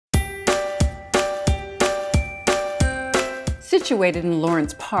Situated in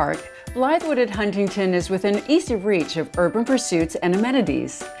Lawrence Park, Blythwood at Huntington is within easy reach of urban pursuits and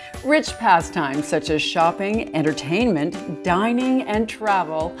amenities. Rich pastimes such as shopping, entertainment, dining, and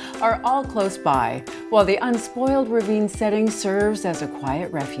travel are all close by, while the unspoiled ravine setting serves as a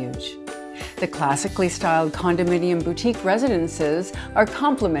quiet refuge. The classically styled condominium boutique residences are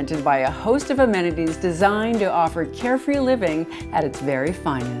complemented by a host of amenities designed to offer carefree living at its very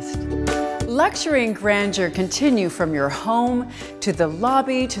finest. Luxury and grandeur continue from your home to the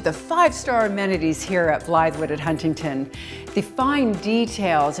lobby to the five-star amenities here at Blythwood at Huntington. The fine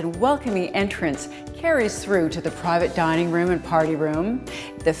details and welcoming entrance carries through to the private dining room and party room,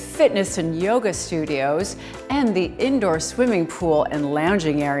 the fitness and yoga studios, and the indoor swimming pool and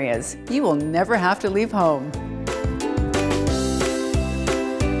lounging areas. You will never have to leave home.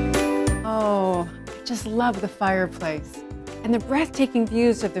 Oh, I just love the fireplace and the breathtaking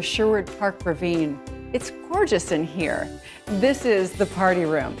views of the Sherwood Park Ravine. It's gorgeous in here. This is the party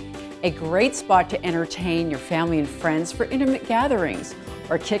room, a great spot to entertain your family and friends for intimate gatherings,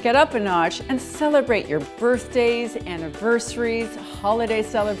 or kick it up a notch and celebrate your birthdays, anniversaries, holiday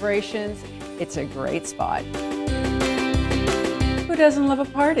celebrations. It's a great spot. Who doesn't love a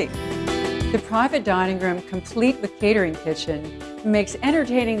party? The private dining room, complete with catering kitchen, makes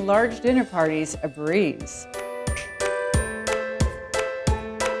entertaining large dinner parties a breeze.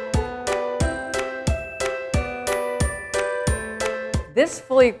 This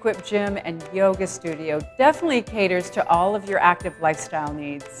fully equipped gym and yoga studio definitely caters to all of your active lifestyle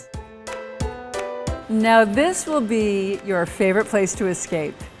needs. Now this will be your favorite place to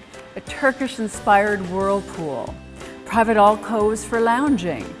escape. A Turkish-inspired whirlpool, private alcoves for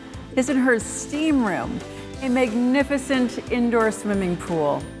lounging, his and her steam room, a magnificent indoor swimming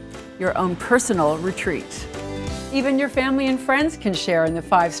pool, your own personal retreat. Even your family and friends can share in the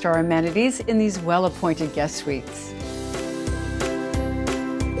five-star amenities in these well-appointed guest suites.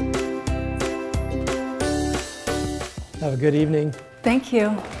 Have a good evening. Thank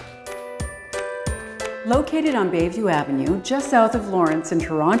you. Located on Bayview Avenue, just south of Lawrence in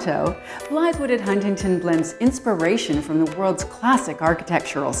Toronto, Blythwood at Huntington blends inspiration from the world's classic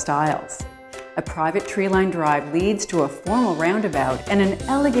architectural styles. A private tree-lined drive leads to a formal roundabout and an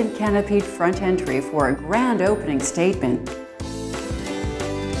elegant canopied front entry for a grand opening statement.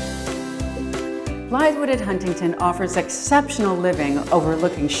 Blythwood at Huntington offers exceptional living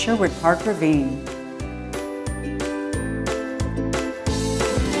overlooking Sherwood Park Ravine.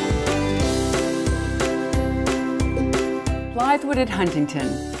 Blythwood at Huntington,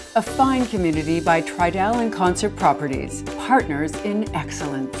 a fine community by Tridel and Concert Properties, partners in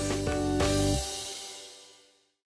excellence.